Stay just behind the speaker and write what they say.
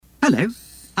Hello,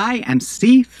 I am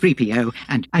C-3PO,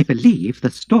 and I believe the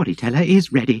storyteller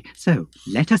is ready, so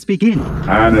let us begin.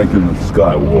 Anakin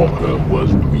Skywalker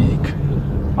was weak.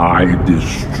 I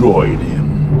destroyed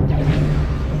him.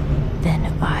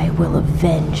 Then I will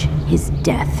avenge his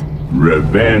death.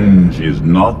 Revenge is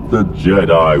not the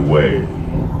Jedi way.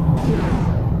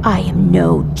 I am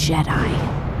no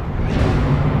Jedi.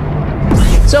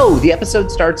 So the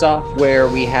episode starts off where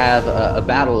we have a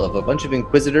battle of a bunch of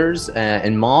Inquisitors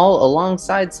and Maul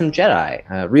alongside some Jedi.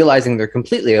 Realizing they're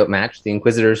completely outmatched, the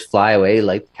Inquisitors fly away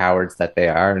like the cowards that they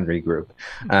are and regroup.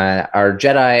 Our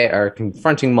Jedi are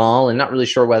confronting Maul and not really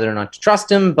sure whether or not to trust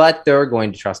him, but they're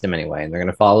going to trust him anyway. And they're going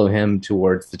to follow him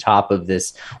towards the top of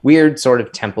this weird sort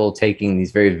of temple, taking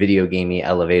these very video gamey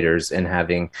elevators and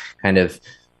having kind of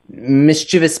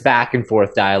mischievous back and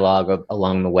forth dialogue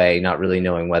along the way, not really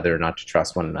knowing whether or not to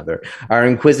trust one another. Our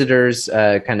Inquisitors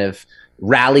kind of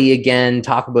rally again,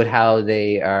 talk about how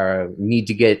they need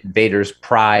to get Vader's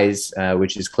prize,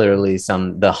 which is clearly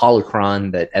the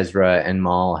holocron that Ezra and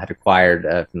Maul had acquired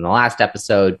from the last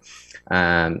episode.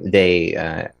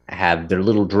 They have their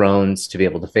little drones to be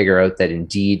able to figure out that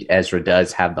indeed Ezra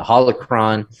does have the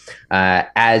holocron.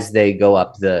 As they go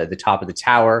up the top of the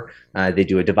tower, they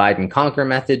do a divide and conquer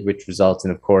method, which results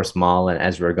in, of course, Maul and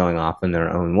Ezra going off in their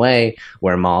own way,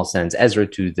 where Maul sends Ezra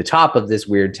to the top of this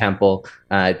weird temple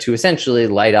to essentially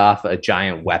light off a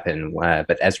giant weapon.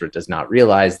 But Ezra does not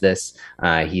realize this.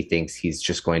 He thinks he's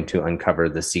just going to uncover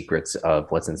the secrets of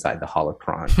what's inside the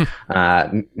holocron.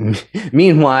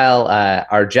 Meanwhile,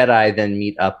 our Jedi then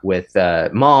meet up with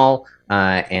Maul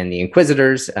and the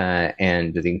Inquisitors,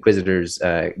 and the Inquisitors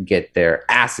get their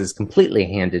asses completely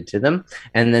handed to them.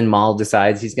 And then Maul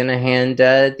decides he's going to hand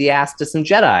the ass to some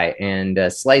Jedi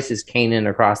and slices Kanan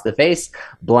across the face,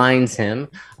 blinds him.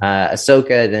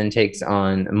 Ahsoka then takes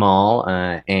on Maul,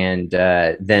 and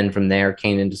then from there,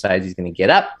 Kanan decides he's going to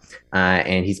get up.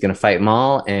 And he's going to fight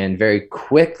Maul, and very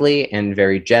quickly and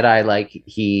very Jedi-like,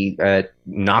 he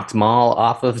knocked Maul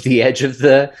off of the edge of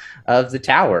the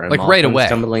tower, and like Maul right comes away,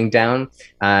 tumbling down.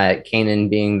 Kanan,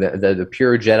 being the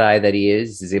pure Jedi that he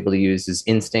is able to use his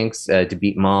instincts to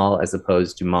beat Maul, as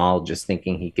opposed to Maul just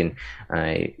thinking he can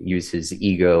use his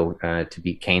ego to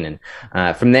beat Kanan.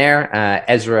 From there,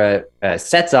 Ezra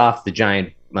sets off the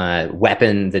giant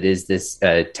weapon that is this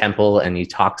temple, and he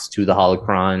talks to the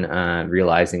holocron,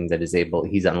 realizing that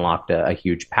he's unlocked a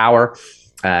huge power.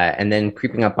 And then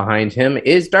creeping up behind him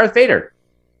is Darth Vader.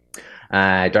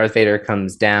 Darth Vader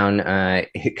comes down,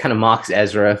 he kind of mocks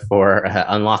Ezra for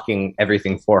unlocking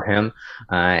everything for him,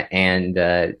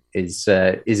 and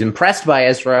is impressed by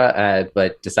Ezra,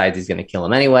 but decides he's going to kill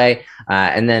him anyway.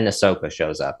 And then Ahsoka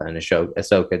shows up, and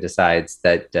Ahsoka decides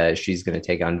that she's going to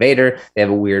take on Vader. They have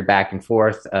a weird back and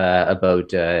forth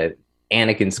about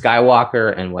Anakin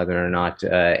Skywalker and whether or not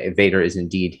Vader is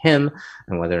indeed him,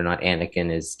 and whether or not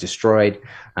Anakin is destroyed.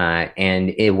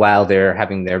 While they're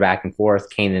having their back and forth,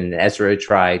 Kanan and Ezra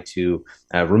try to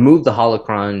remove the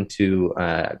holocron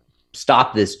to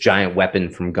stop this giant weapon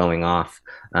from going off.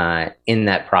 In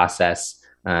that process,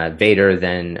 Vader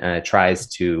then tries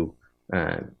to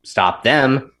stop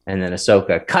them, and then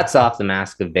Ahsoka cuts off the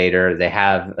mask of Vader. They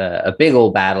have a big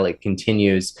old battle. It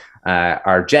continues.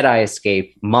 Our Jedi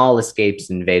escape. Maul escapes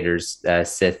in Vader's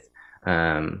Sith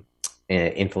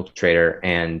infiltrator,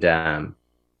 and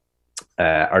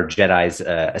our Jedi's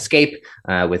escape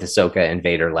with Ahsoka and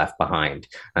Vader left behind.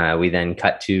 We then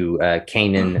cut to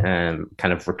Kanan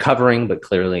kind of recovering, but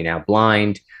clearly now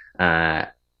blind.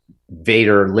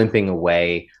 Vader limping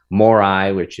away.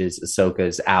 Morai, which is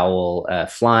Ahsoka's owl,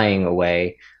 flying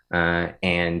away.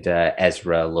 And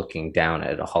Ezra looking down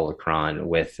at a holocron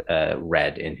with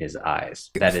red in his eyes.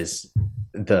 That is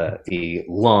the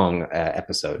long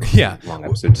episode. Yeah, long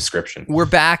episode description. We're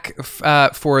back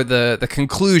for the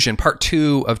conclusion, part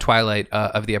 2 of Twilight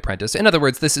of the Apprentice. In other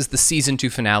words, this is the season 2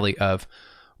 finale of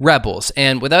Rebels,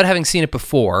 and without having seen it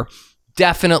before,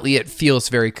 definitely it feels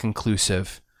very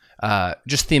conclusive.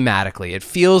 Just thematically, it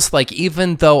feels like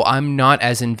even though I'm not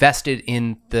as invested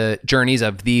in the journeys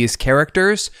of these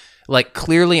characters, like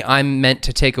clearly I'm meant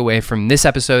to take away from this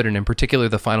episode, and in particular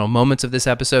the final moments of this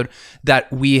episode,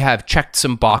 that we have checked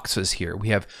some boxes here. We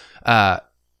have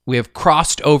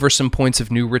crossed over some points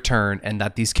of new return, and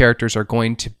that these characters are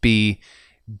going to be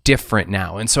different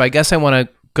now. And so I guess I want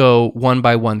to go one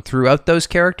by one throughout those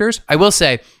characters. I will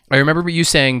say, I remember you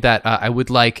saying that I would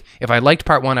like, if I liked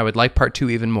part 1, I would like part 2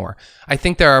 even more. I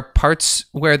think there are parts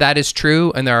where that is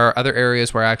true, and there are other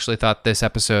areas where I actually thought this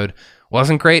episode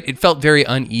wasn't great. It felt very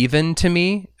uneven to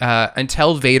me.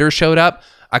 Until Vader showed up,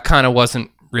 I kind of wasn't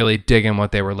really digging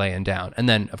what they were laying down. And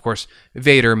then, of course,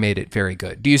 Vader made it very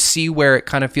good. Do you see where it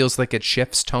kind of feels like it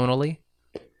shifts tonally?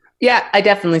 Yeah, I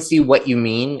definitely see what you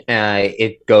mean.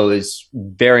 It goes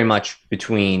very much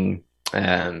between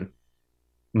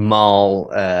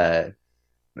Maul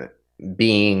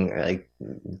being like,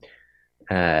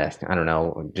 I don't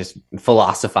know, just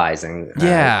philosophizing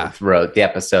throughout the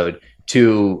episode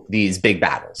to these big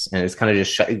battles. And it's kind of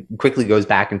just quickly goes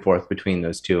back and forth between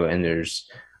those two. And there's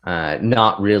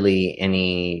not really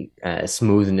any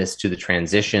smoothness to the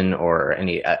transition or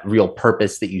any real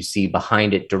purpose that you see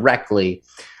behind it directly.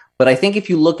 But I think if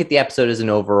you look at the episode as an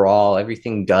overall,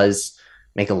 everything does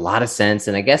make a lot of sense.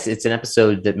 And I guess it's an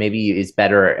episode that maybe is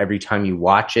better every time you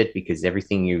watch it because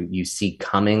everything you see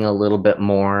coming a little bit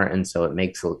more. And so it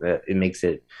makes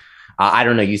it, I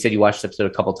don't know. You said you watched the episode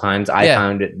a couple times.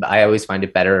 I always find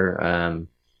it better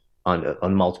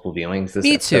on multiple viewings.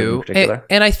 Me too.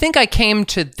 And I think I came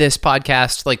to this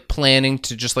podcast like planning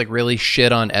to just like really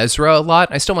shit on Ezra a lot.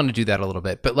 I still want to do that a little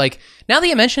bit, but like now that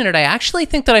you mention it, I actually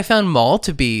think that I found Maul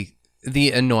to be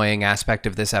the annoying aspect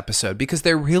of this episode because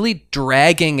they're really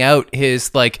dragging out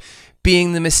his like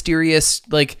being the mysterious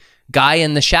like guy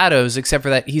in the shadows, except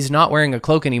for that he's not wearing a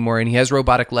cloak anymore and he has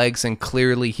robotic legs and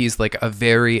clearly he's like a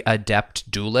very adept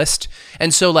duelist.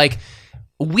 And so like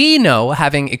we know,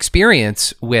 having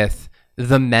experience with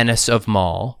the menace of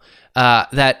Maul,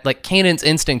 that like Kanan's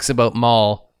instincts about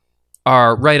Maul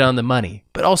are right on the money,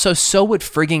 but also so would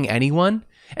frigging anyone.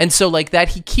 And so like that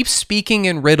he keeps speaking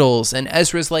in riddles and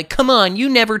Ezra's like, come on, you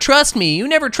never trust me. You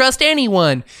never trust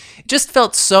anyone. It just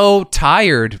felt so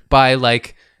tired by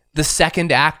like the second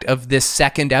act of this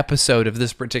second episode of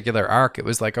this particular arc. It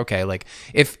was like, okay, like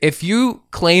if you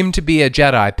claim to be a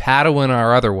Jedi, Padawan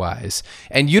or otherwise,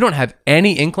 and you don't have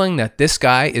any inkling that this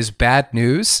guy is bad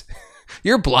news,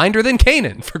 you're blinder than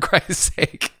Kanan, for Christ's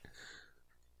sake.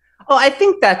 Well, I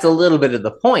think that's a little bit of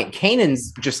the point.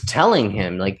 Kanan's just telling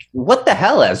him, like, what the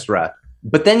hell, Ezra?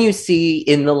 But then you see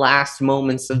in the last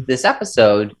moments of this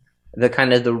episode, the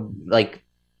kind of the, like,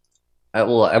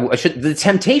 the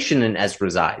temptation in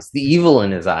Ezra's eyes, the evil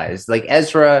in his eyes. Like,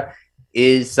 Ezra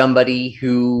is somebody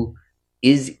who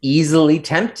is easily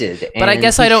tempted. But I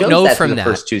guess I don't know from the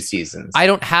first two seasons. I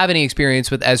don't have any experience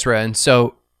with Ezra, and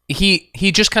so he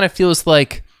just kind of feels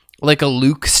like a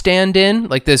Luke stand-in,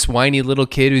 like this whiny little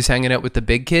kid who's hanging out with the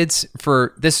big kids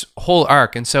for this whole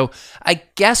arc. And so I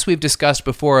guess we've discussed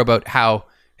before about how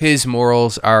his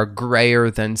morals are grayer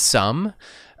than some,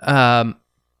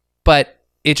 but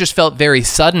it just felt very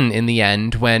sudden in the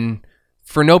end when,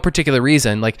 for no particular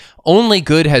reason, like only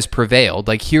good has prevailed.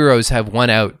 Like heroes have won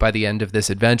out by the end of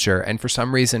this adventure, and for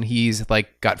some reason he's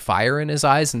like got fire in his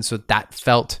eyes, and so that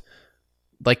felt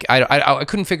like I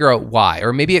couldn't figure out why,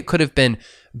 or maybe it could have been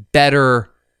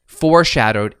better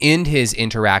foreshadowed in his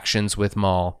interactions with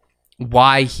Maul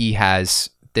why he has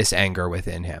this anger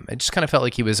within him. It just kind of felt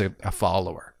like he was a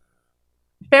follower.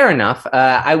 Fair enough.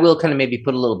 I will kind of maybe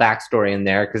put a little backstory in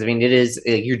there because I mean it is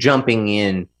you're jumping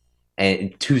in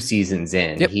 2 seasons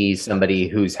in. Yep. He's somebody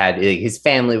who's had his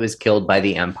family was killed by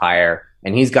the Empire,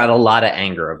 and he's got a lot of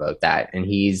anger about that. And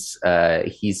he's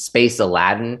Space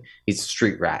Aladdin. He's a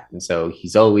street rat, and so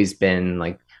he's always been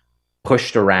like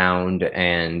pushed around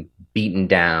and beaten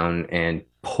down and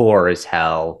poor as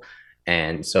hell.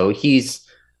 And so he's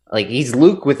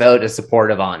Luke without a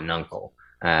supportive aunt and uncle,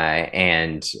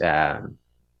 and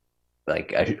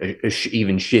like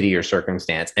even shittier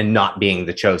circumstance, and not being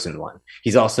the chosen one.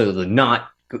 He's also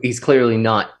he's clearly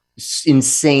not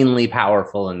insanely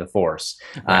powerful in the Force.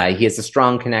 Right. He has a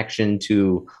strong connection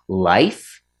to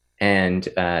life and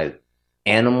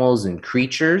animals and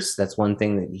creatures. That's one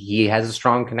thing that he has a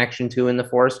strong connection to in the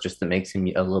Force, just that makes him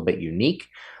a little bit unique.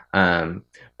 But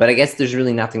I guess there's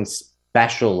really nothing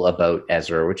special about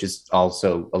Ezra, which is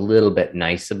also a little bit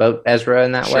nice about Ezra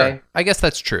in that way. I guess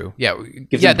that's true. Yeah.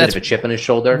 Gives him a bit of a chip on his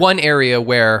shoulder. One area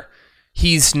where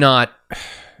he's not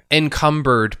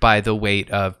encumbered by the weight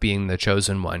of being the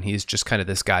chosen one. He's just kind of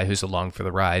this guy who's along for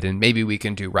the ride, and maybe we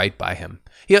can do right by him.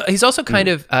 He's also kind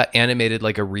of animated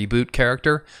like a reboot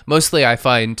character. Mostly I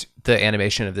find the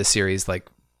animation of this series like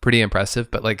pretty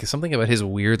impressive, but like something about his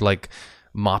weird like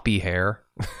moppy hair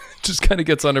just kind of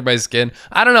gets under my skin.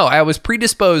 I don't know. I was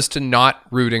predisposed to not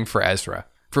rooting for Ezra,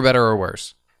 for better or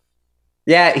worse.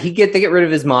 Yeah, they get rid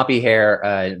of his moppy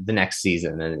hair the next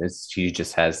season, and he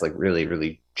just has like really,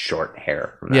 really short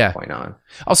hair from that point on.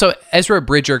 Also, Ezra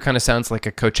Bridger kind of sounds like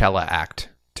a Coachella act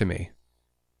to me.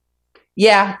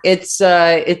 Yeah, it's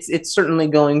certainly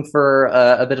going for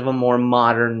a bit of a more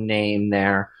modern name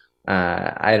there.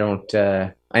 I know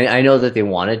that they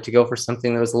wanted to go for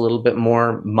something that was a little bit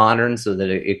more modern, so that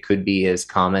it could be as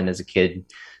common as a kid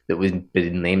that was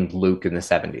been named Luke in the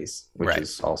 70s, which Right.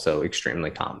 is also extremely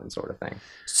common sort of thing.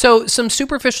 So some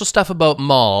superficial stuff about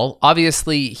Maul.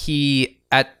 Obviously, he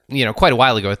quite a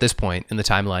while ago at this point in the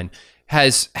timeline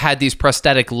has had these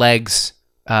prosthetic legs.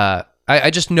 I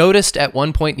just noticed at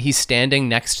one point he's standing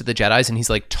next to the Jedis and he's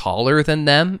like taller than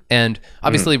them, and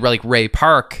obviously like Ray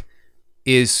Park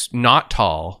is not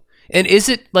tall. And is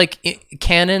it like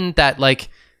canon that like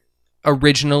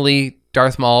originally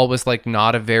Darth Maul was like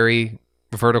not a very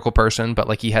vertical person, but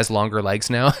like he has longer legs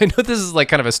now? I know this is like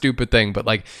kind of a stupid thing, but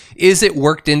like, is it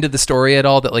worked into the story at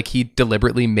all that like he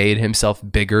deliberately made himself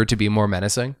bigger to be more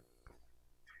menacing?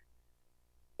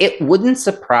 It wouldn't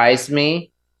surprise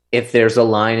me if there's a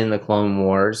line in the Clone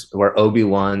Wars where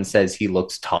Obi-Wan says he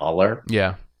looks taller.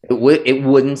 Yeah. It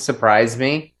wouldn't surprise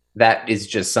me. That is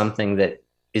just something that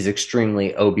is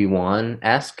extremely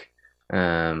Obi-Wan-esque.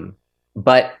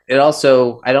 But it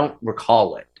also, I don't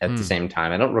recall it at the same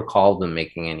time. I don't recall them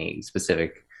making any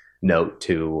specific note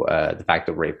to the fact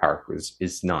that Ray Park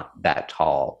is not that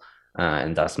tall.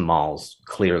 And thus Maul's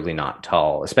clearly not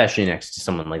tall, especially next to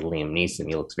someone like Liam Neeson.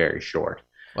 He looks very short.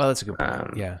 Well, that's a good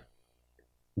point. Yeah.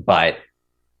 But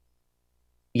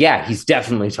yeah, he's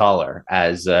definitely taller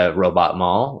as Robot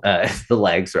Maul. The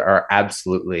legs are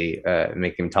absolutely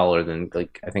make him taller than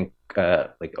like I think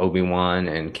like Obi-Wan,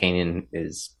 and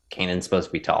Kanan's supposed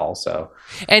to be tall. So,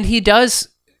 and he does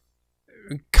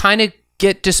kind of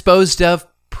get disposed of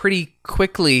pretty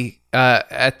quickly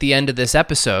at the end of this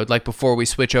episode, like before we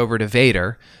switch over to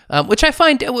Vader, which I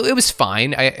find it was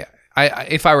fine. I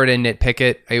if I were to nitpick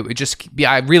it, it would just be,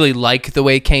 I really like the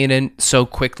way Kanan so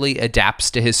quickly adapts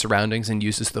to his surroundings and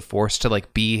uses the Force to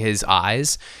like be his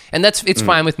eyes. And it's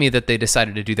fine with me that they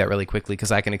decided to do that really quickly,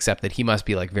 because I can accept that he must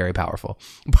be like very powerful.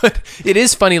 But it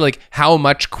is funny like how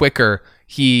much quicker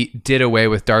he did away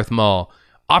with Darth Maul,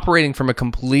 operating from a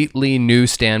completely new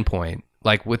standpoint,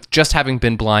 like with just having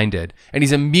been blinded. And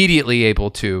he's immediately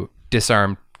able to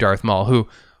disarm Darth Maul, who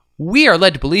we are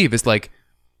led to believe is like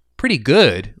pretty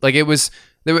good. Like it was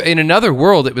in another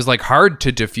world, it was like hard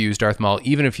to defuse Darth Maul,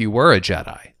 even if you were a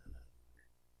Jedi.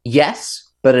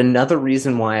 Yes, but another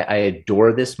reason why I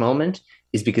adore this moment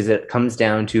is because it comes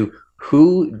down to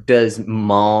who does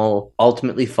Maul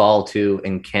ultimately fall to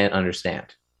and can't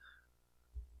understand?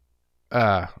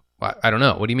 I don't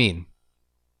know. What do you mean?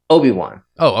 Obi-Wan.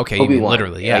 Oh, okay. You mean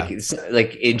literally, yeah.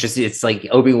 It's like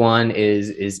Obi-Wan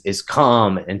is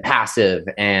calm and passive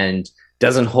and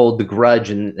doesn't hold the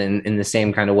grudge in the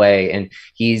same kind of way, and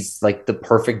he's like the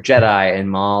perfect Jedi,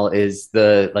 and Maul is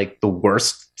the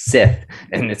worst Sith,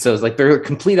 and it's like they're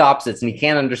complete opposites, and he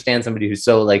can't understand somebody who's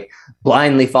so like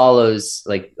blindly follows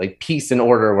like peace and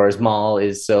order, whereas Maul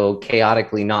is so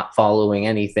chaotically not following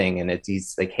anything, and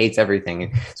he's like hates everything.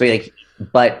 And so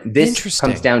but this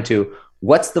comes down to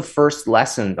what's the first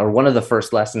lesson, or one of the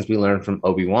first lessons we learned from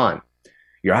Obi-Wan.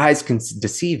 Your eyes can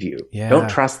deceive you. Yeah. Don't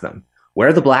trust them.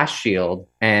 Wear the blast shield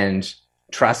and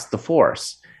trust the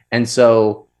Force. And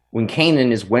so when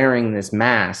Kanan is wearing this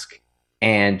mask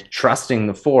and trusting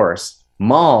the Force,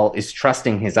 Maul is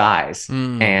trusting his eyes,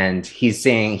 and he's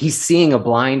seeing a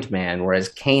blind man, whereas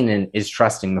Kanan is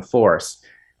trusting the Force,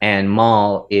 and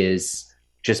Maul is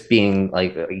just being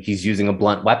like, he's using a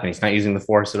blunt weapon. He's not using the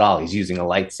Force at all. He's using a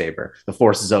lightsaber. The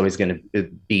Force is always going to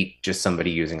beat just somebody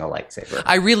using a lightsaber.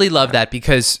 I really love that,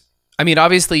 because I mean,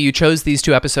 obviously you chose these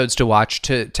two episodes to watch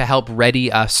to help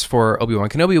ready us for Obi-Wan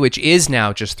Kenobi, which is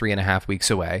now just 3.5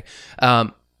 weeks away.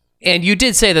 And you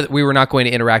did say that we were not going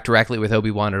to interact directly with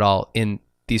Obi-Wan at all in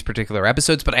these particular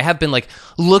episodes, but I have been like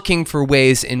looking for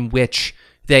ways in which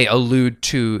they allude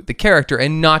to the character,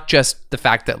 and not just the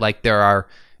fact that like there are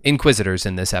Inquisitors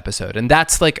in this episode. And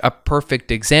that's like a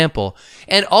perfect example.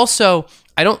 And also,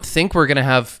 I don't think we're going to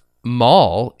have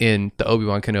Maul in the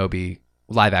Obi-Wan Kenobi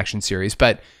live action series,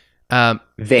 but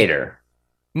Vader.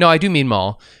 No, I do mean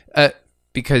Maul,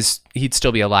 because he'd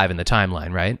still be alive in the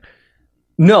timeline, right?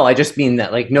 No, I just mean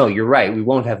that, like, no, you're right. We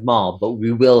won't have Maul, but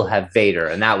we will have Vader,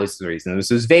 and that was the reason. This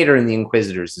was Vader and the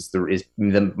Inquisitors is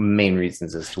the main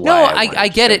reasons as to why. No, I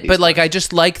get it, but like, I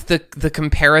just like the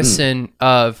comparison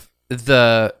of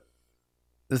the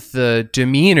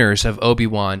demeanors of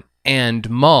Obi-Wan and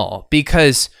Maul,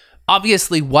 because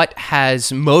obviously what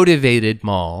has motivated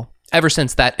Maul ever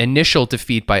since that initial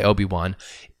defeat by Obi-Wan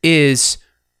is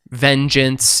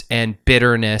vengeance and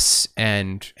bitterness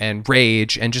and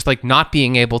rage, and just like not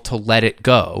being able to let it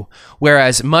go.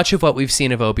 Whereas much of what we've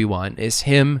seen of Obi-Wan is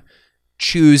him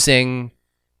choosing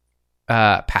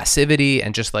passivity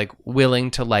and just like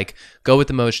willing to like go with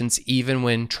the motions even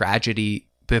when tragedy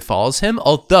befalls him.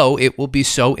 Although it will be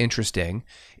so interesting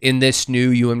in this new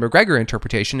Ewan McGregor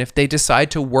interpretation if they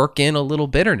decide to work in a little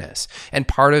bitterness. And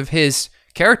part of his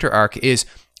character arc is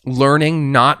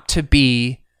learning not to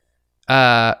be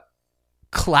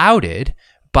clouded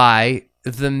by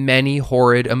the many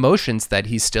horrid emotions that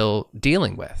he's still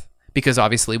dealing with. Because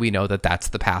obviously we know that that's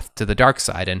the path to the dark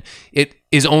side. And it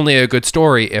is only a good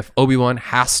story if Obi-Wan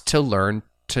has to learn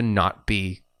to not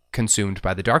be consumed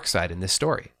by the dark side in this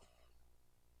story.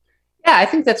 Yeah, I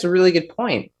think that's a really good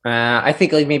point. I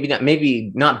think like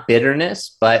maybe not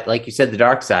bitterness, but like you said, the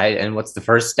dark side. And what's the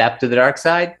first step to the dark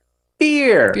side?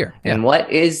 Fear. Yeah. And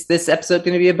what is this episode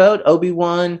going to be about?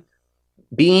 Obi-Wan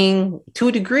being, to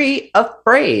a degree,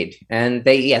 afraid. And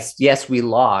yes, we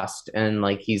lost, and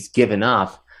like he's given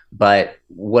up. But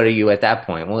what are you at that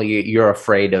point? Well, you're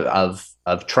afraid of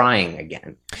trying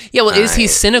again. Yeah, well, is he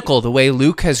cynical the way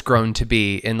Luke has grown to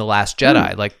be in The Last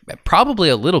Jedi? Like, probably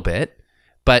a little bit,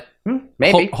 but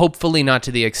maybe. Hopefully not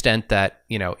to the extent that,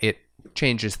 it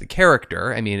changes the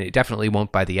character. I mean, it definitely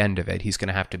won't by the end of it. He's going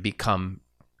to have to become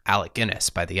Alec Guinness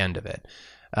by the end of it.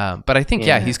 But I think,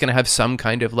 he's going to have some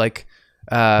kind of like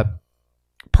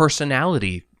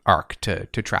personality arc to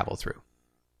travel through.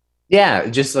 Yeah,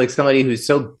 just like somebody who's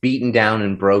so beaten down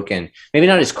and broken. Maybe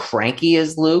not as cranky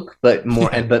as Luke, but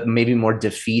but maybe more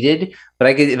defeated.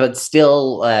 But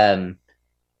still,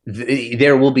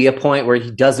 there will be a point where he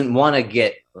doesn't want to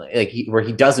get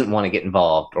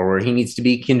involved, or where he needs to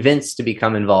be convinced to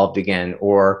become involved again,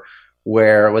 or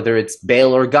whether it's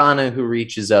Bail Organa who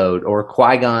reaches out, or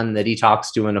Qui-Gon that he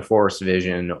talks to in a Force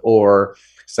vision, or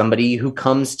somebody who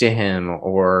comes to him,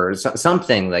 or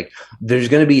something like there's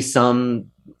going to be some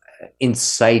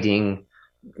inciting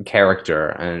character,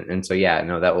 and so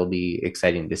that will be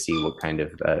exciting to see what kind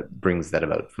of brings that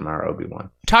about from our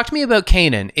Obi-Wan. Talk to me about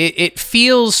Kanan. It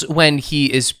feels when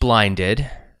he is blinded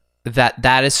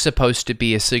that is supposed to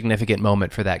be a significant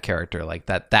moment for that character, like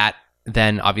that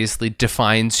then obviously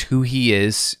defines who he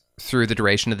is through the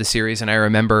duration of the series. And I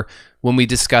remember when we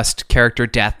discussed character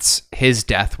deaths, his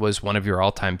death was one of your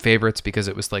all-time favorites because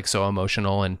it was like so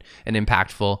emotional and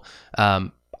impactful.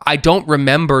 I don't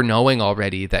remember knowing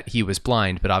already that he was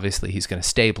blind, but obviously he's going to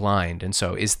stay blind. And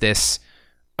so is this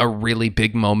a really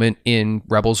big moment in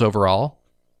Rebels overall?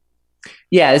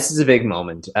 Yeah, this is a big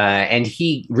moment. And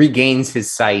he regains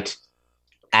his sight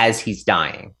as he's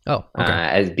dying. Oh,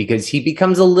 okay. Because he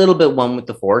becomes a little bit one with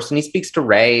the Force, and he speaks to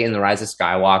Rey in The Rise of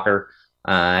Skywalker.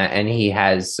 And he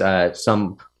has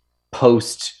some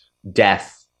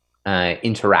post-death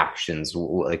interactions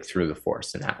like through the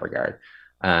Force in that regard.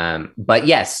 But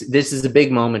yes, this is a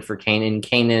big moment for Kanan.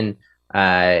 Kanan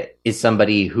is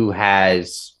somebody who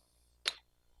has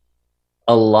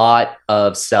a lot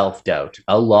of self-doubt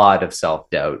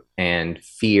and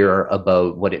fear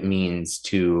about what it means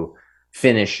to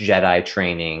finish Jedi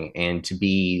training and to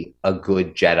be a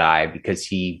good Jedi, because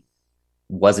he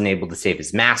wasn't able to save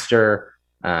his master.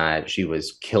 She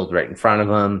was killed right in front of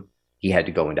him. He had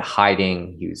to go into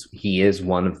hiding. He is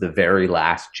one of the very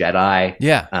last Jedi.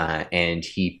 Yeah. And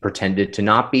he pretended to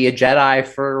not be a Jedi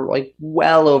for like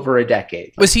well over a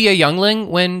decade. Was he a youngling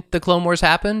when the Clone Wars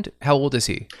happened? How old is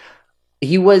he?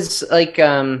 He was like,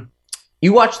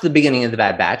 you watched the beginning of The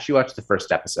Bad Batch. You watched the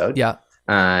first episode. Yeah.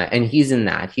 And he's in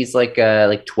that. He's like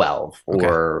 12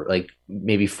 or like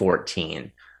maybe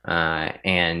 14.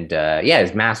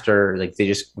 His master, like they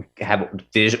just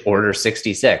order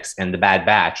 66, and the Bad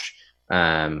Batch,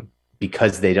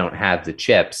 because they don't have the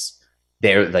chips,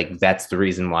 they're like, that's the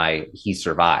reason why he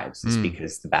survives. It's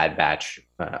because the Bad Batch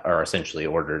are essentially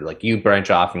ordered, like, you branch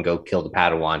off and go kill the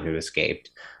Padawan who escaped.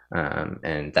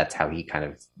 And that's how he kind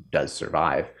of does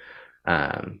survive.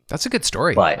 That's a good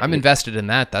story. But I'm invested in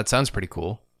that. That sounds pretty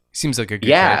cool. He seems like a good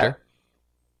character.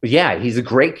 Yeah, he's a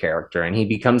great character, and he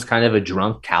becomes kind of a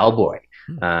drunk cowboy,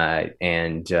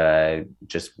 and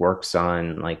just works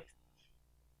on like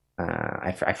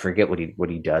I forget what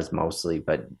he does mostly,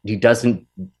 but he doesn't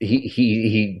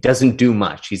do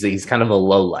much. He's kind of a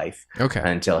low life. Okay.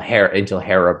 Until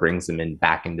Hera brings him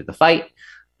back into the fight,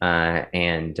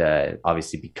 and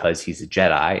obviously because he's a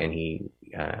Jedi and he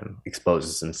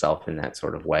exposes himself in that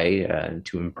sort of way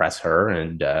to impress her,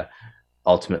 and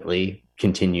ultimately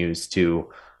continues to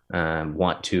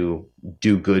want to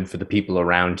do good for the people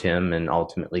around him, and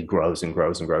ultimately grows and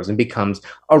grows and grows and becomes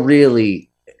a really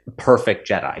perfect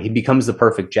Jedi. He becomes the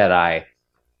perfect Jedi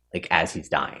like as he's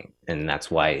dying, and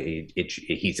that's why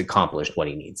he's accomplished what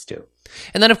he needs to.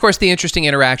 And then, of course, the interesting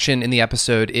interaction in the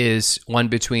episode is one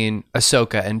between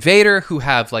Ahsoka and Vader, who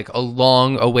have like a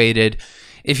long-awaited,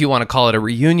 if you want to call it a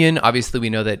reunion. Obviously, we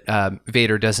know that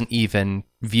Vader doesn't even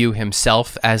view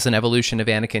himself as an evolution of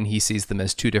Anakin. He sees them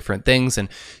as two different things. And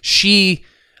she,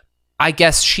 I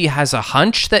guess she has a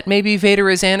hunch that maybe Vader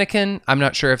is Anakin. I'm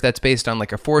not sure if that's based on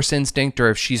like a Force instinct or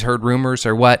if she's heard rumors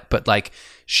or what, but like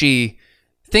she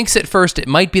thinks at first it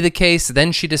might be the case.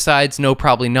 Then she decides, no,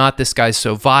 probably not. This guy's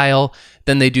so vile.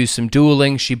 Then they do some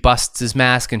dueling. She busts his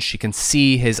mask and she can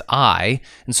see his eye.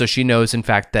 And so she knows, in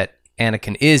fact, that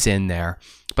Anakin is in there.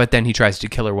 But then he tries to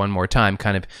kill her one more time,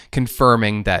 kind of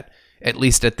confirming that, at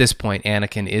least at this point,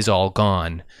 Anakin is all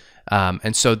gone.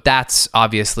 And so that's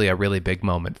obviously a really big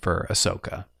moment for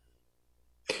Ahsoka.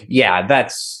 Yeah,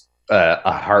 that's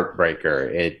a heartbreaker.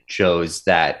 It shows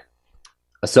that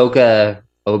Ahsoka,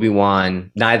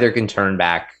 Obi-Wan, neither can turn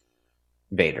back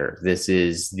Vader. This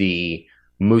is the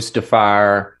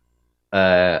Mustafar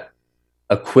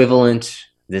equivalent.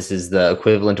 This is the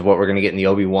equivalent of what we're going to get in the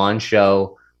Obi-Wan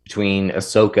show between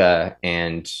Ahsoka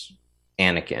and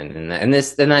Anakin, and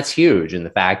that's huge. And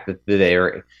the fact that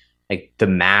they're like the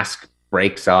mask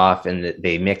breaks off and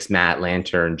they mix Matt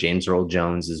Lantern, James Earl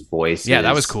Jones's voice. Yeah,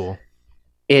 that was cool.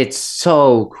 It's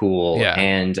so cool. Yeah.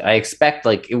 And I expect,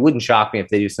 like, it wouldn't shock me if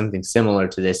they do something similar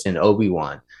to this in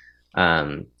Obi-Wan,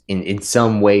 in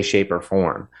some way, shape, or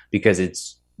form, because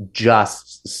it's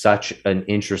just such an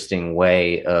interesting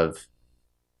way of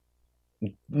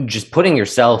just putting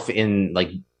yourself in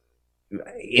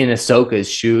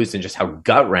Ahsoka's shoes, and just how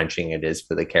gut-wrenching it is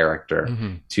for the character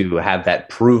to have that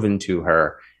proven to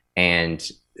her. And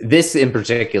this in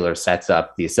particular sets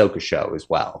up the Ahsoka show as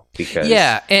well, because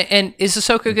and is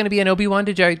Ahsoka going to be in Obi-Wan?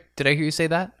 Did I hear you say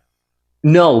that?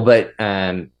 No, but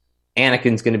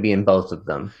Anakin's going to be in both of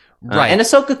them, right? And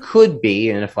Ahsoka could be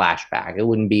in a flashback. It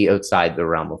wouldn't be outside the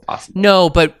realm of possibility. No,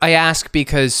 but I ask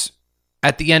because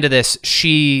at the end of this,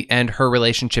 she and her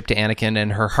relationship to Anakin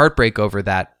and her heartbreak over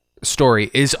that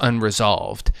story is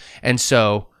unresolved. And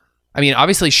so, I mean,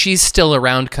 obviously she's still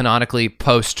around canonically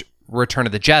post Return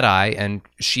of the Jedi, and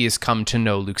she has come to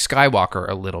know Luke Skywalker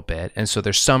a little bit. And so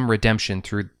there's some redemption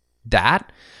through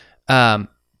that.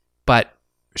 But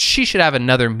she should have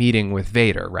another meeting with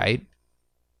Vader, right?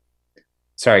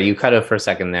 Sorry, you cut out for a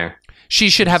second there. She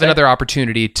should have another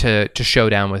opportunity to show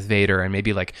down with Vader and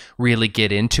maybe like really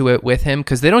get into it with him,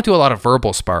 because they don't do a lot of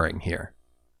verbal sparring here.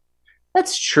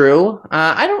 That's true.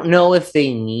 I don't know if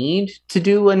they need to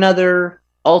do another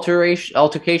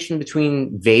altercation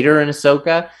between Vader and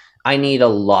Ahsoka. I need a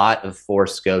lot of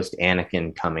Force Ghost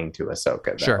Anakin coming to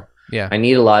Ahsoka, though. Sure. Yeah. I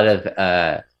need a lot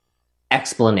of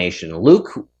explanation.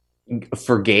 Luke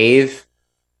forgave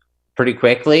pretty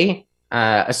quickly.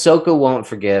 Ahsoka won't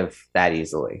forgive that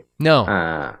easily. No.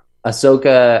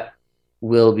 Ahsoka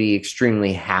will be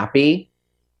extremely happy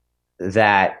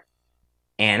that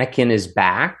Anakin is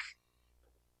back,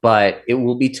 but it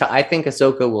will be. I think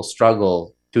Ahsoka will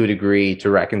struggle to a degree to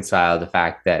reconcile the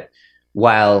fact that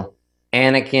while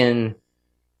Anakin,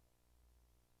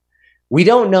 we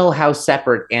don't know how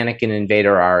separate Anakin and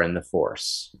Vader are in the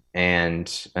Force,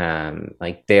 and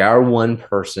like they are one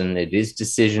person. It is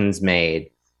decisions made,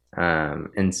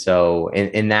 and so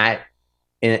in that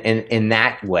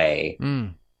way.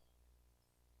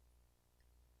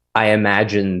 I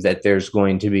imagine that there's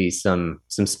going to be some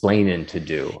splaining to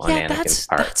do on Anakin's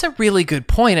part. That's a really good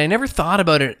point. I never thought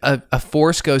about it. A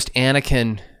Force Ghost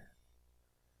Anakin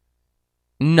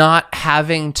not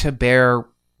having to bear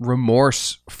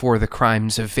remorse for the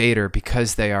crimes of Vader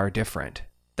because they are different.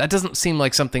 That doesn't seem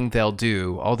like something they'll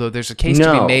do, although there's a case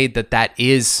to be made that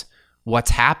is what's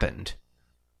happened.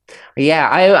 Yeah,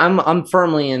 I'm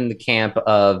firmly in the camp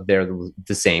of they're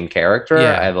the same character.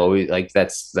 Yeah. I've always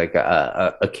that's like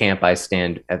a camp I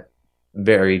stand at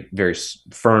very, very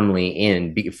firmly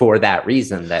in for that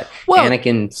reason, that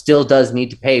Anakin still does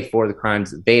need to pay for the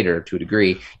crimes of Vader to a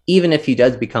degree, even if he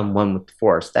does become one with the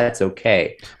Force. That's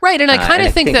okay, right? And I kind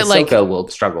of think that Ahsoka will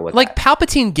struggle with that.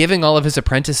 Palpatine giving all of his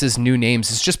apprentices new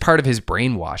names is just part of his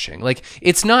brainwashing. Like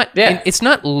it's not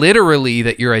literally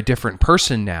that you're a different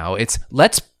person now. It's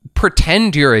let's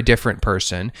pretend you're a different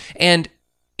person. And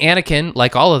Anakin,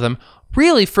 like all of them,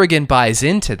 really friggin' buys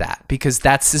into that, because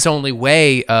that's his only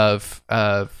way of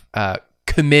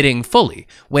committing fully,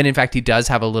 when in fact he does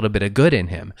have a little bit of good in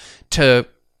him to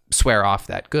swear off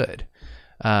that good.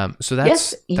 So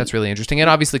that's really interesting. And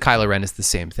obviously Kylo Ren is the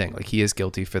same thing. Like he is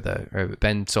guilty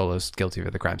Ben Solo's guilty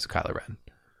for the crimes of Kylo Ren.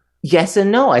 Yes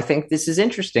and no. I think this is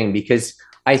interesting because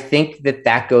I think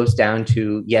that goes down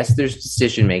to, yes, there's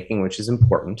decision making, which is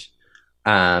important.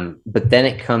 But then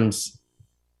it comes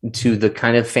to the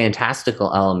kind of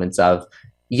fantastical elements of,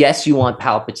 yes, you want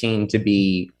Palpatine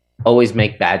to always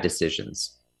make bad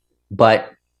decisions, but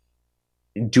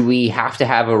do we have to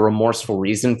have a remorseful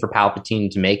reason for Palpatine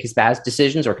to make his bad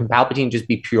decisions, or can Palpatine just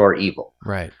be pure evil?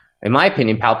 Right. In my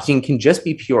opinion, Palpatine can just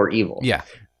be pure evil. Yeah.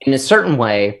 in a certain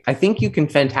way, I think you can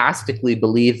fantastically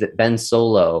believe that Ben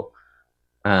Solo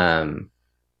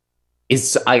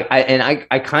is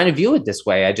I kind of view it this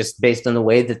way. I just, based on the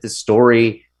way that the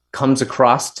story comes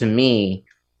across to me,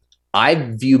 I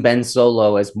view Ben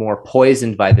Solo as more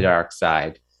poisoned by the dark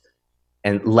side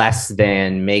and less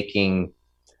than making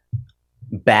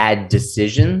bad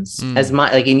decisions as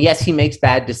much. Like, and yes, he makes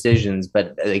bad decisions,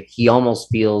 but like he almost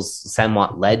feels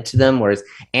somewhat led to them, whereas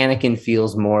Anakin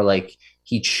feels more like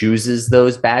he chooses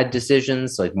those bad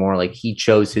decisions, like more like he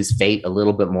chose his fate a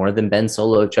little bit more than Ben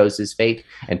Solo chose his fate.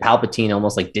 And Palpatine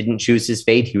almost like didn't choose his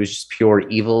fate. He was just pure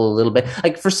evil a little bit.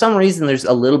 Like for some reason, there's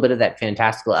a little bit of that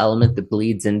fantastical element that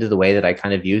bleeds into the way that I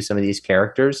kind of view some of these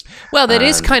characters. Well, that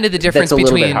is kind of the difference that's a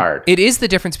little between, bit hard. It is the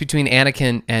difference between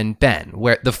Anakin and Ben,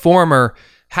 where the former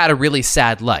had a really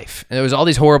sad life. And there was all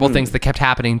these horrible things that kept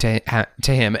happening to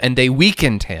him, and they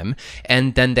weakened him,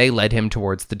 and then they led him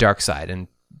towards the dark side. And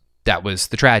that was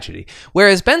the tragedy.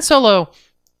 Whereas Ben Solo,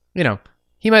 you know,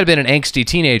 he might have been an angsty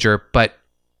teenager, but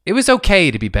it was okay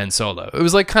to be Ben Solo. It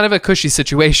was like kind of a cushy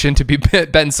situation to be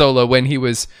Ben Solo when he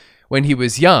was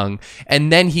young,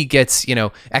 and then he gets, you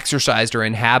know, exorcised or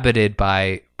inhabited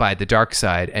by the dark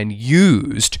side and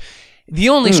used. The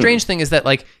only strange thing is that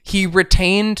like he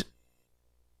retained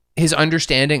his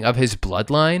understanding of his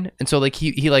bloodline, and so like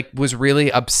he like was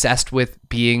really obsessed with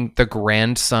being the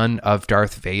grandson of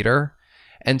Darth Vader.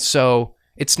 And so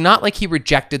it's not like he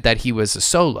rejected that he was a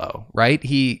Solo, right?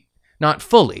 He, not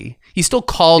fully. He still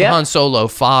called Han Solo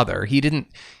father. He didn't,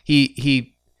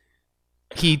 he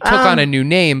took on a new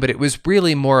name, but it was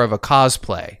really more of a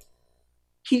cosplay.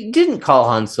 He didn't call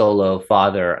Han Solo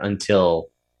father until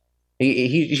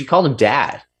he called him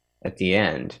dad at the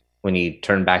end when he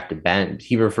turned back to Ben.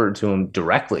 He referred to him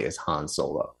directly as Han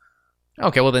Solo.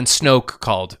 Okay, well then Snoke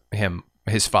called him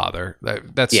his father.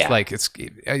 That's like, it's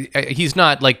he's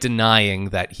not like denying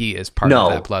that he is part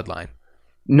of that bloodline.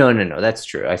 No, that's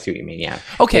true. I see what you mean. Yeah.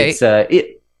 Okay. It's,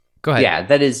 go ahead. Yeah,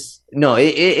 that is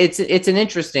it's an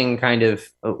interesting kind of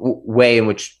way in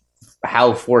which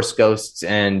how Force ghosts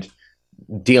and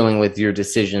dealing with your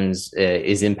decisions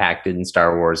is impacted in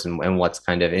Star Wars, and what's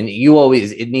kind of, and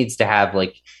it needs to have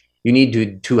like, you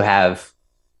need to have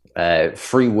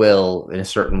free will in a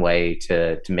certain way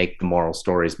to make the moral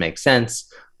stories make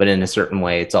sense, but in a certain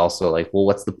way it's also like, well,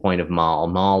 what's the point of Maul?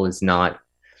 Maul is not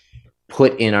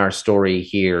put in our story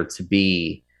here to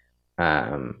be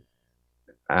a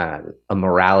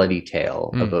morality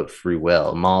tale about free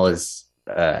will. Maul is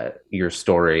your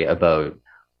story about,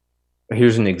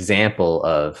 here's an example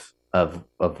of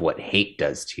what hate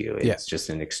does to you. It's just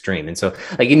an extreme, and so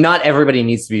like not everybody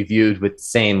needs to be viewed with the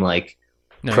same like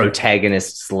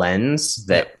protagonist's lens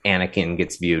that Anakin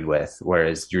gets viewed with,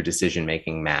 whereas your decision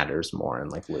making matters more in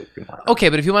like Luke and whatnot. Okay,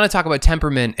 but if you want to talk about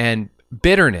temperament and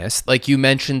bitterness, like you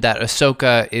mentioned that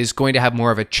Ahsoka is going to have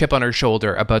more of a chip on her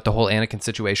shoulder about the whole Anakin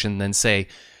situation than say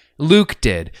Luke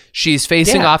did. She's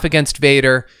facing off against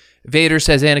Vader. Vader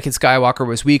says Anakin Skywalker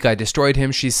was weak, I destroyed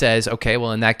him. She says, okay,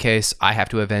 well in that case I have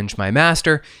to avenge my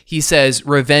master. He says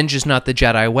revenge is not the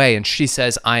Jedi way, and she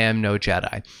says I am no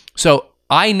Jedi. So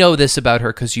I know this about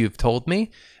her because you've told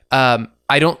me. I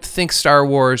don't think Star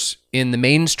Wars in the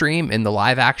mainstream, in the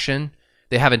live action,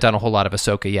 they haven't done a whole lot of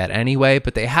Ahsoka yet anyway,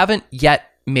 but they haven't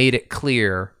yet made it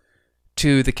clear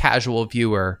to the casual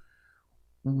viewer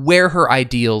where her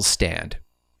ideals stand.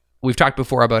 We've talked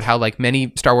before about how like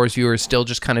many Star Wars viewers still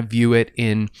just kind of view it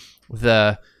in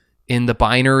the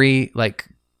binary, like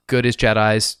good is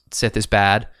Jedis, Sith is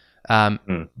bad.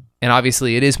 And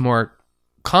obviously it is more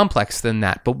complex than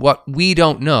that, but what we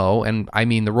don't know, and I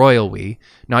mean the royal we,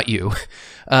 not you,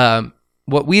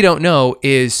 what we don't know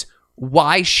is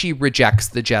why she rejects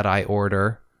the Jedi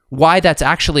Order, why that's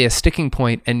actually a sticking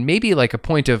point and maybe like a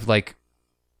point of like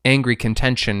angry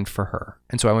contention for her.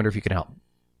 And so I wonder if you can help.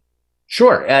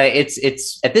 Sure.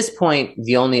 It's at this point,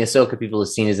 the only Ahsoka people have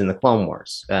seen is in the Clone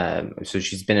Wars. So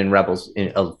she's been in Rebels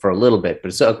for a little bit,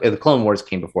 but the Clone Wars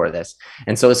came before this.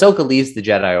 And so Ahsoka leaves the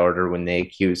Jedi Order when they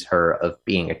accuse her of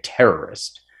being a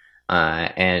terrorist.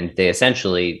 And they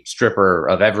essentially strip her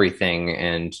of everything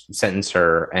and sentence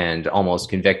her and almost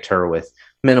convict her with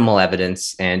minimal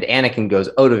evidence. And Anakin goes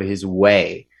out of his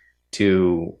way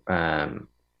to,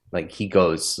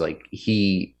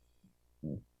 he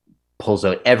pulls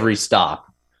out every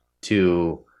stop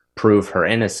to prove her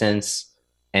innocence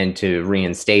and to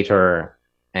reinstate her.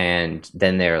 And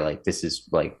then they're like, this is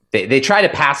like, they try to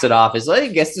pass it off as like, I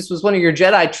guess this was one of your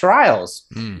Jedi trials.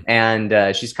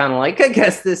 And she's kind of like, I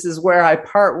guess this is where I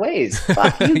part ways.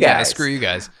 Fuck you guys. Yeah, screw you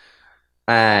guys.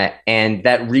 And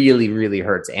that really, really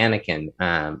hurts Anakin.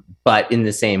 But in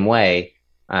the same way,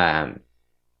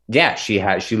 yeah, she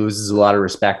loses a lot of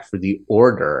respect for the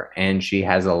Order, and she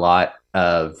has a lot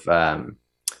of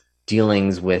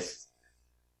dealings with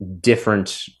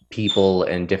different people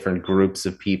and different groups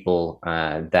of people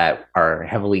that are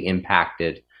heavily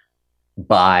impacted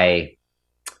by,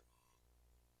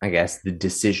 I guess, the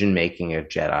decision making of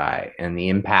Jedi and the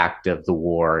impact of the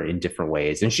war in different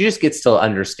ways. And she just gets to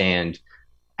understand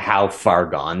how far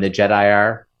gone the Jedi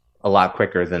are a lot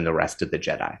quicker than the rest of the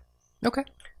Jedi. Okay.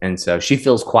 And so she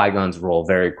fills Qui-Gon's role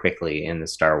very quickly in the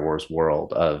Star Wars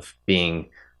world of being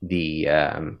the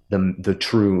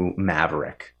true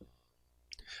maverick.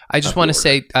 I just want to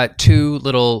say two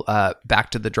little back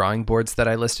to the drawing boards that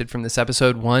I listed from this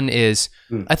episode. One is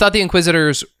I thought the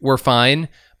Inquisitors were fine,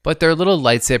 but their little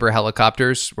lightsaber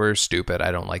helicopters were stupid.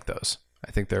 I don't like those. I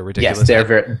think they're ridiculous.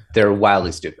 Yes, they're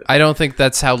wildly stupid. I don't think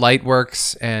that's how light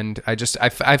works, and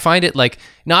I find it like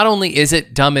not only is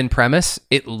it dumb in premise,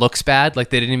 it looks bad.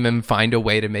 Like they didn't even find a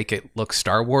way to make it look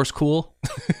Star Wars cool.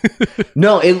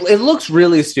 No, it looks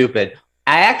really stupid.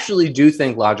 I actually do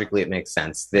think logically it makes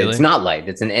sense. Really? It's not light;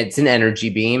 it's an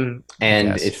energy beam,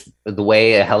 and if the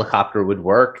way a helicopter would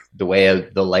work, the way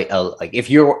the light, like if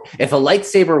a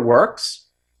lightsaber works,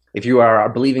 if you are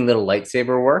believing that a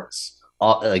lightsaber works.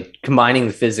 Like combining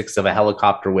the physics of a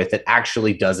helicopter with it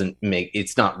actually doesn't make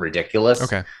it's not ridiculous.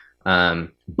 Okay.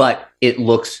 But it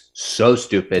looks so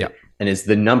stupid and is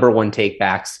the number one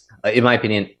takebacks, in my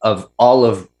opinion, of all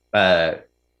of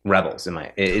Rebels.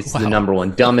 It's the number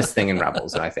one dumbest thing in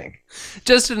Rebels, I think.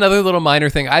 Just another little minor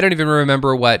thing. I don't even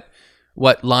remember what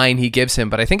line he gives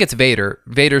him, but I think it's Vader.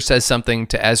 Vader says something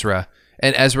to Ezra,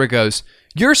 and Ezra goes,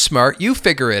 "You're smart, you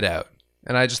figure it out."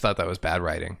 And I just thought that was bad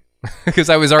writing. Because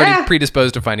I was already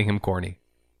predisposed to finding him corny.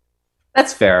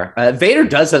 That's fair. Vader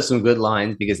does have some good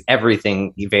lines because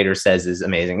everything Vader says is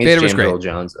amazing. It's Vader was James great. Earl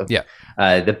Jones.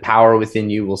 The power within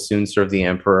you will soon serve the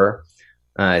Emperor.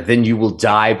 Then you will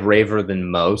die braver than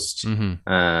most.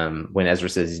 Mm-hmm. When Ezra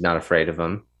says he's not afraid of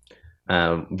him.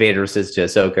 Vader says to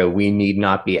Ahsoka, "We need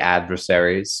not be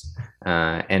adversaries."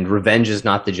 And revenge is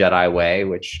not the Jedi way,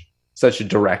 which such a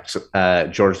direct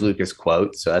George Lucas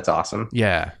quote. So that's awesome.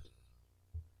 Yeah.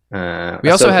 We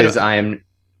also had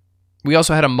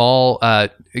a Maul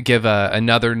give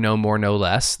another no more no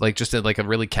less, like just a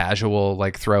really casual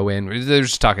like throw in. They're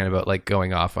just talking about like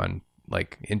going off on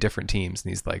like in different teams, and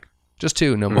he's like just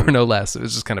two no more no less. It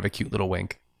was just kind of a cute little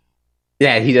wink.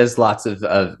 Yeah, he does lots of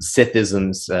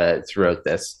Sithisms throughout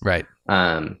this. Right.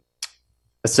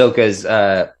 Ahsoka's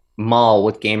Maul.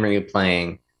 What game are you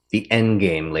playing? The end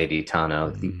game, Lady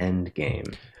Tano. The end game.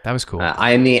 That was cool.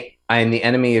 I am the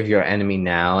enemy of your enemy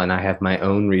now, and I have my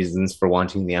own reasons for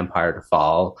wanting the Empire to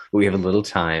fall. We have a little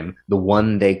time. The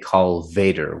one they call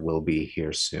Vader will be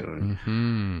here soon.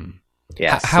 Mm-hmm.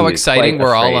 Yes. How exciting!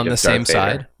 We're all on the same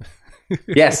side.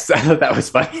 Yes, I thought that was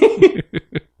funny.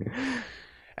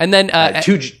 And then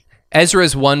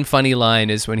Ezra's one funny line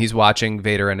is when he's watching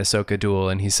Vader and Ahsoka duel,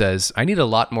 and he says, "I need a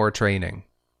lot more training."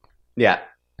 Yeah,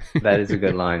 that is a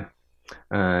good line.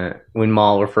 When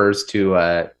Maul refers to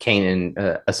Kanan,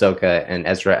 Ahsoka, and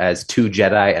Ezra as two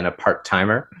Jedi and a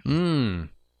part-timer.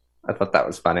 I thought that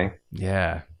was funny.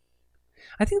 Yeah.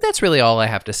 I think that's really all I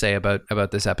have to say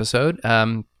about this episode.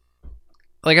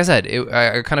 Like I said,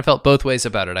 I kind of felt both ways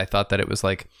about it. I thought that it was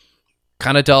like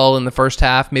kind of dull in the first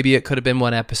half. Maybe it could have been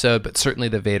one episode, but certainly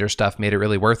the Vader stuff made it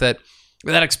really worth it.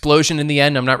 That explosion in the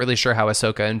end, I'm not really sure how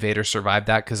Ahsoka and Vader survived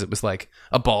that because it was like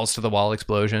a balls to the wall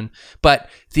explosion. But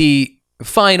the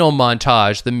final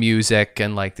montage, the music,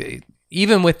 and like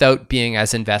even without being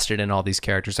as invested in all these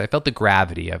characters, I felt the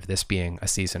gravity of this being a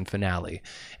season finale,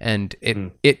 and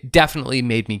it definitely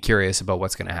made me curious about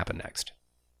what's going to happen next.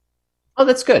 Oh,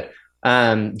 that's good.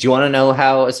 Do you want to know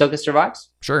how Ahsoka survives?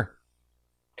 Sure.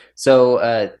 So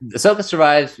Ahsoka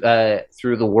survives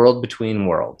through the world between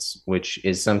worlds, which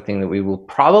is something that we will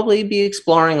probably be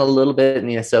exploring a little bit in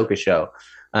the Ahsoka show.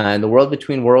 And the world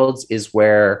between worlds is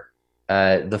where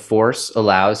the Force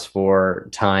allows for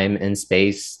time and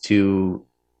space to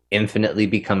infinitely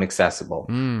become accessible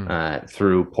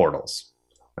through portals.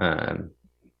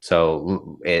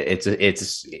 So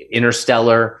it's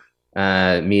Interstellar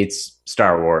meets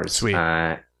Star Wars. Sweet.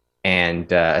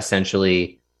 And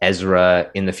essentially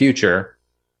Ezra in the future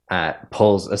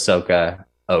pulls Ahsoka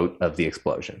out of the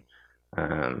explosion.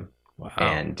 Wow.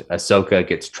 And Ahsoka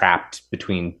gets trapped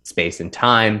between space and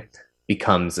time,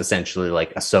 becomes essentially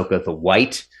like Ahsoka the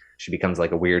White. She becomes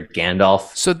like a weird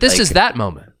Gandalf. So this is that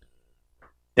moment.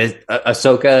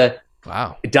 Ahsoka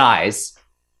dies,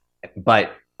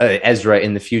 but Ezra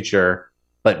in the future,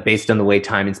 but based on the way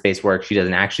time and space work, she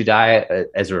doesn't actually die.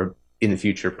 Ezra in the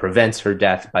future prevents her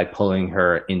death by pulling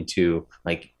her into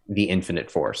like the infinite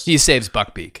force. He saves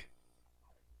Buckbeak.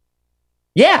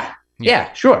 Yeah,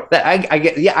 sure. I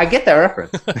get that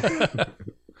reference.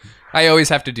 I always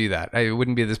have to do that. I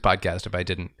wouldn't be this podcast if I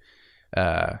didn't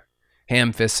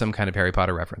ham fist some kind of Harry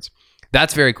Potter reference.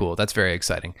 That's very cool. That's very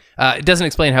exciting. It doesn't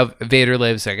explain how Vader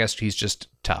lives. I guess he's just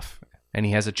tough, and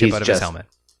he has a chip out of his helmet.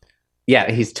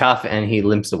 Yeah, he's tough, and he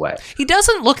limps away. He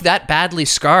doesn't look that badly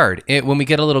scarred when we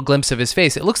get a little glimpse of his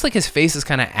face. It looks like his face is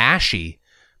kind of ashy,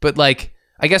 but like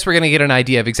I guess we're going to get an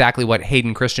idea of exactly what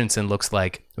Hayden Christensen looks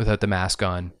like without the mask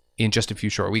on in just a few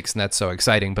short weeks, and that's so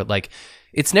exciting. But like,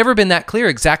 it's never been that clear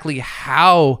exactly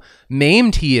how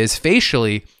maimed he is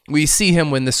facially. We see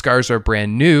him when the scars are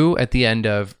brand new at the end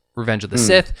of Revenge of the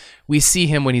Sith. We see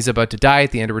him when he's about to die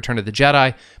at the end of Return of the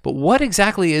Jedi. But what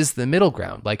exactly is the middle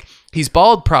ground? Like, he's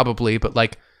bald probably, but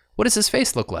like, what does his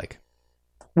face look like?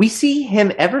 We see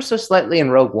him ever so slightly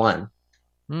in Rogue One.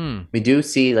 We do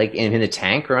see like in the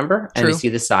tank, remember? And we see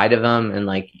the side of him, and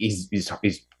like he's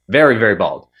very, very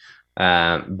bald.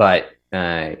 But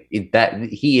that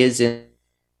he is in,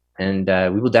 and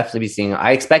we will definitely be seeing.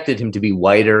 I expected him to be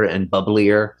whiter and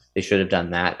bubblier. They should have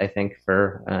done that, I think,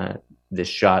 for this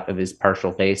shot of his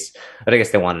partial face. But I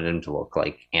guess they wanted him to look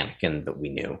like Anakin that we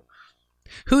knew.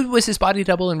 Who was his body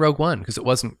double in Rogue One? Because it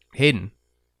wasn't Hayden.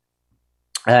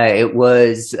 It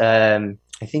was,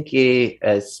 I think,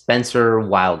 Spencer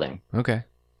Wilding. Okay.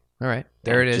 All right.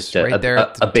 There it is. Right there.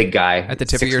 A big guy. At the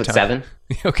tip of your tongue.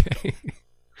 6'7". Okay.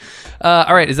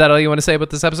 All right. Is that all you want to say about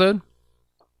this episode?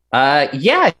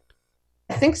 Yeah,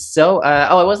 I think so.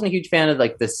 I wasn't a huge fan of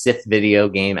like the Sith video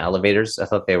game elevators. I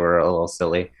thought they were a little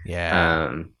silly.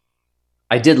 Yeah.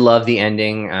 I did love the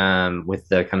ending with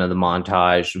the kind of the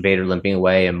montage, Vader limping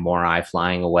away and Morai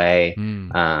flying away.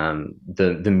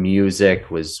 The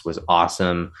music was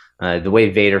awesome. The way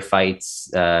Vader fights,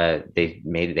 they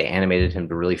animated him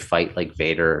to really fight like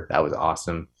Vader. That was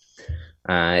awesome.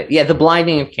 The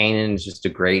blinding of Kanan is just a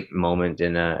great moment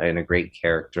in a great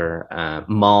character.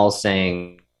 Maul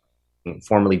saying,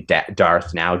 formerly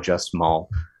Darth, now just Maul.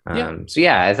 So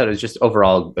I thought it was just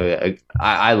overall.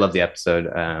 I love the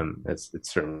episode. It's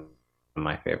certainly one of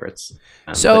my favorites.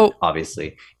 So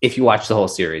obviously, if you watch the whole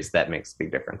series, that makes a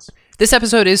big difference. This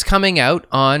episode is coming out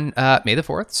on May the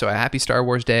 4th, so a happy Star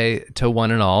Wars Day to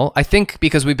one and all. I think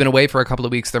because we've been away for a couple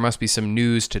of weeks, there must be some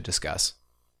news to discuss.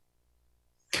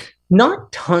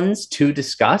 Not tons to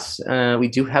discuss. We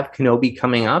do have Kenobi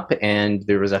coming up, and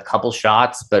there was a couple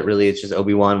shots, but really it's just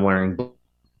Obi-Wan wearing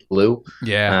blue.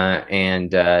 Yeah.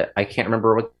 And I can't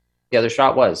remember what the other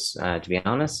shot was, to be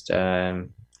honest,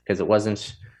 because it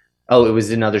wasn't. Oh, it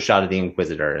was another shot of the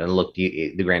Inquisitor, and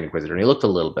the Grand Inquisitor, and he looked a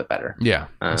little bit better. Yeah,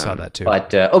 I saw that too.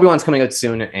 But Obi-Wan's coming out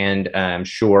soon, and I'm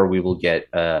sure we will get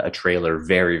a trailer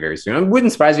very, very soon. It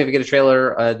wouldn't surprise me if we get a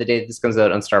trailer the day this comes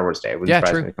out on Star Wars Day. It wouldn't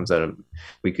surprise me if it comes out.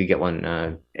 We could get one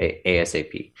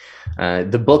ASAP.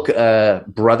 The book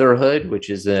Brotherhood, which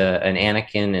is an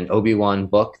Anakin and Obi-Wan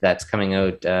book that's coming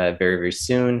out very, very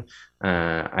soon.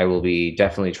 I will be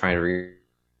definitely trying to read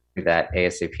that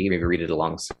ASAP, maybe read it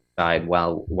alongside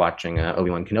while watching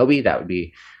Obi-Wan Kenobi. That would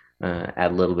be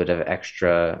add a little bit of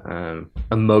extra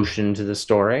emotion to the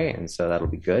story, and so that'll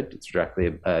be good. It's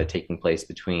directly taking place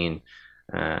between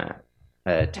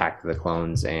Attack of the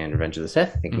Clones and Revenge of the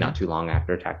Sith. I think not too long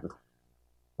after Attack of the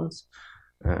Clones.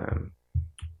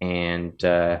 And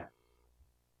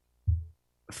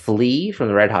Flea from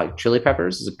the Red Hot Chili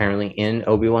Peppers is apparently in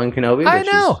Obi-Wan Kenobi, which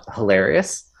is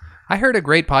hilarious. I heard a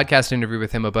great podcast interview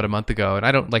with him about a month ago, and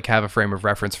I don't like have a frame of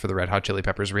reference for the Red Hot Chili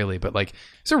Peppers really, but like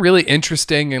he's a really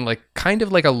interesting and like kind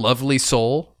of like a lovely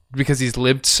soul because he's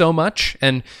lived so much,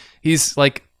 and he's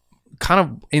like kind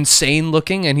of insane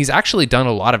looking, and he's actually done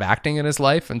a lot of acting in his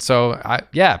life, and so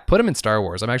put him in Star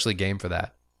Wars. I'm actually game for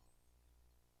that.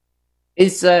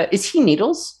 Is he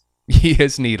Needles? He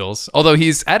is Needles, although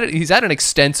he's had an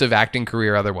extensive acting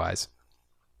career otherwise.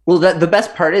 Well, the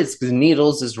best part is because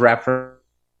Needles is referenced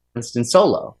in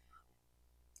Solo.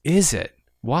 Is it?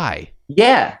 Why?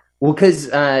 Yeah. Well, because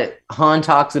Han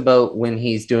talks about when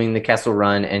he's doing the Kessel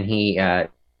Run and he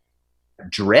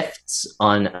drifts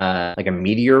on like a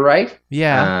meteorite.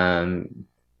 Yeah.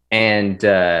 And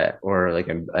or like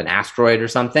an asteroid or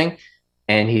something.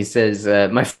 And he says,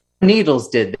 my Needles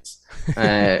did this.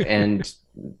 And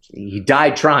he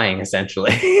died trying,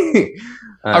 essentially.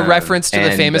 A reference to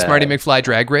the famous Marty McFly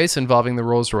drag race involving the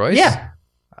Rolls Royce? Yeah.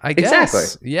 I guess.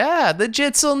 Exactly. Yeah, the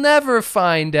Jits will never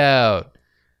find out.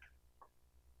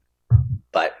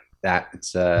 But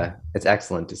It's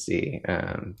excellent to see.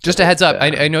 Just a heads up,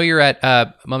 I know you're at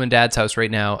mom and dad's house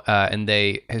right now, and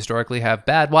they historically have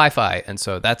bad Wi-Fi, and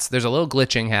so there's a little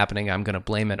glitching happening. I'm going to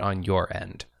blame it on your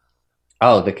end.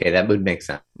 Oh, okay, that would make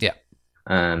sense. Yeah.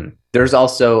 There's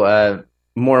also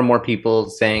more and more people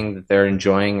saying that they're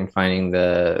enjoying and finding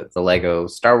the Lego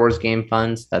Star Wars game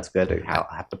fun. So that's good. I'll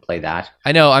have to play that.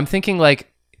 I know. I'm thinking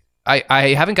like,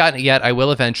 I haven't gotten it yet. I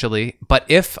will eventually. But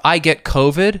if I get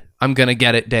COVID, I'm going to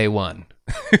get it day one.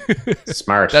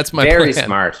 Smart. That's my Very plan.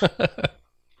 smart.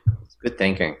 Good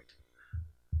thinking.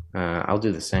 I'll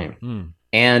do the same. Hmm.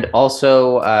 And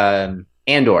also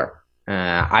Andor.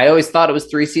 I always thought it was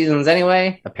 3 seasons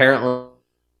anyway. Apparently,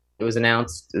 it was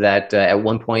announced that at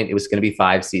one point it was going to be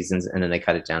 5 seasons, and then they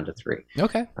cut it down to 3.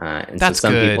 Okay. And That's so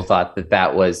some good. people thought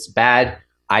that was bad.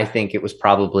 I think it was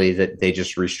probably that they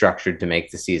just restructured to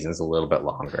make the seasons a little bit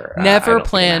longer. Never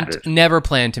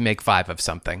planned to make 5 of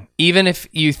something. Even if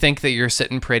you think that you're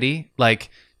sitting pretty, like,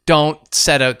 don't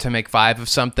set out to make 5 of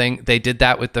something. They did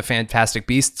that with the Fantastic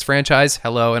Beasts franchise.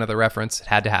 Hello, another reference. It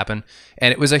had to happen.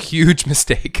 And it was a huge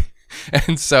mistake.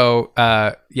 And so,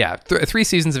 3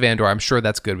 seasons of Andor. I'm sure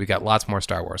that's good. We got lots more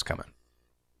Star Wars coming.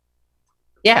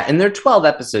 Yeah, and they're 12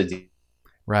 episodes.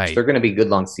 Right. They're going to be good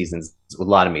long seasons with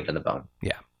a lot of meat on the bone.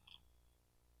 Yeah.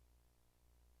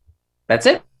 That's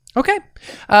it. Okay.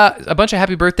 A bunch of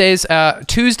happy birthdays.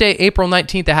 Tuesday, April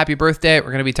 19th, a happy birthday. We're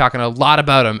going to be talking a lot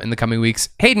about him in the coming weeks.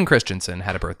 Hayden Christensen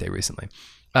had a birthday recently.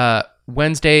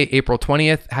 Wednesday, April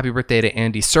 20th, happy birthday to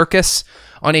Andy Serkis.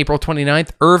 On April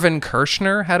 29th, Irvin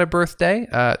Kershner had a birthday,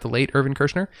 the late Irvin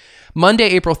Kershner. Monday,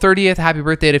 April 30th, happy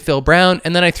birthday to Phil Brown.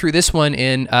 And then I threw this one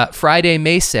in Friday,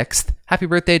 May 6th, happy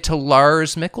birthday to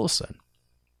Lars Mikkelsen.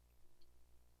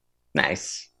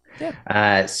 Nice.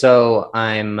 Yeah. So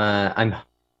I'm.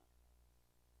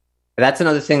 That's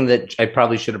another thing that I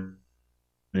probably should have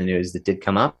in the news that did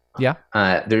come up. Yeah.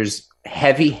 There's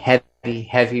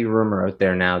heavy rumor out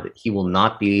there now that he will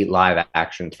not be live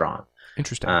action Thrawn.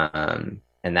 Interesting.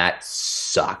 And that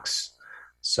sucks.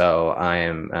 So I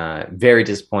am very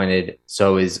disappointed.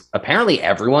 So is apparently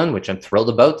everyone, which I'm thrilled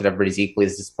about, that everybody's equally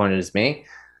as disappointed as me.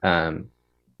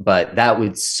 But that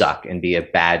would suck and be a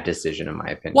bad decision, in my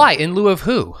opinion. Why? In lieu of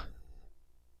who?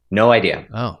 No idea.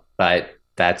 Oh. But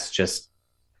that's just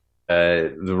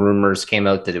the rumors came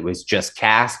out that it was just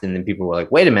cast, and then people were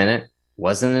like, wait a minute,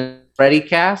 wasn't it already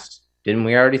cast? Didn't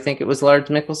we already think it was Lars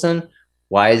Mikkelsen?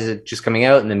 Why is it just coming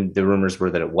out? And then the rumors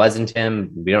were that it wasn't him.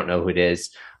 We don't know who it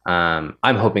is. I'm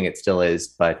hoping it still is,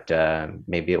 but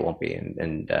maybe it won't be.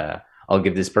 And I'll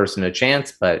give this person a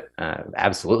chance, but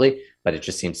absolutely. But it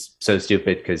just seems so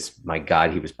stupid because, my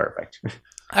God, he was perfect.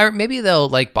 Or maybe they'll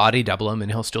like body double him and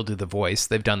he'll still do the voice.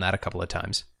 They've done that a couple of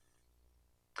times.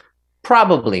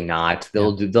 Probably not.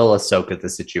 They'll Ahsoka the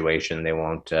situation. They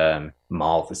won't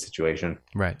Maul the situation.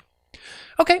 Right.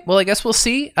 Okay, well, I guess we'll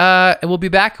see. And we'll be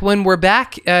back when we're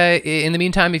back. In the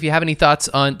meantime, if you have any thoughts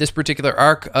on this particular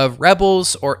arc of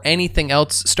Rebels or anything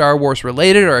else Star Wars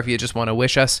related, or if you just want to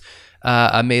wish us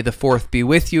May the 4th be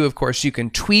with you, of course, you can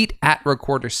tweet at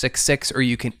Recorder66 or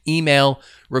you can email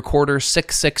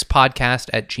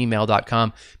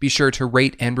recorder66podcast@gmail.com. Be sure to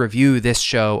rate and review this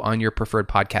show on your preferred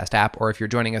podcast app, or if you're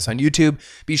joining us on YouTube,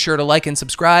 be sure to like and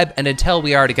subscribe. And until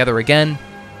we are together again,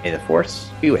 May the Force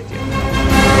be with you.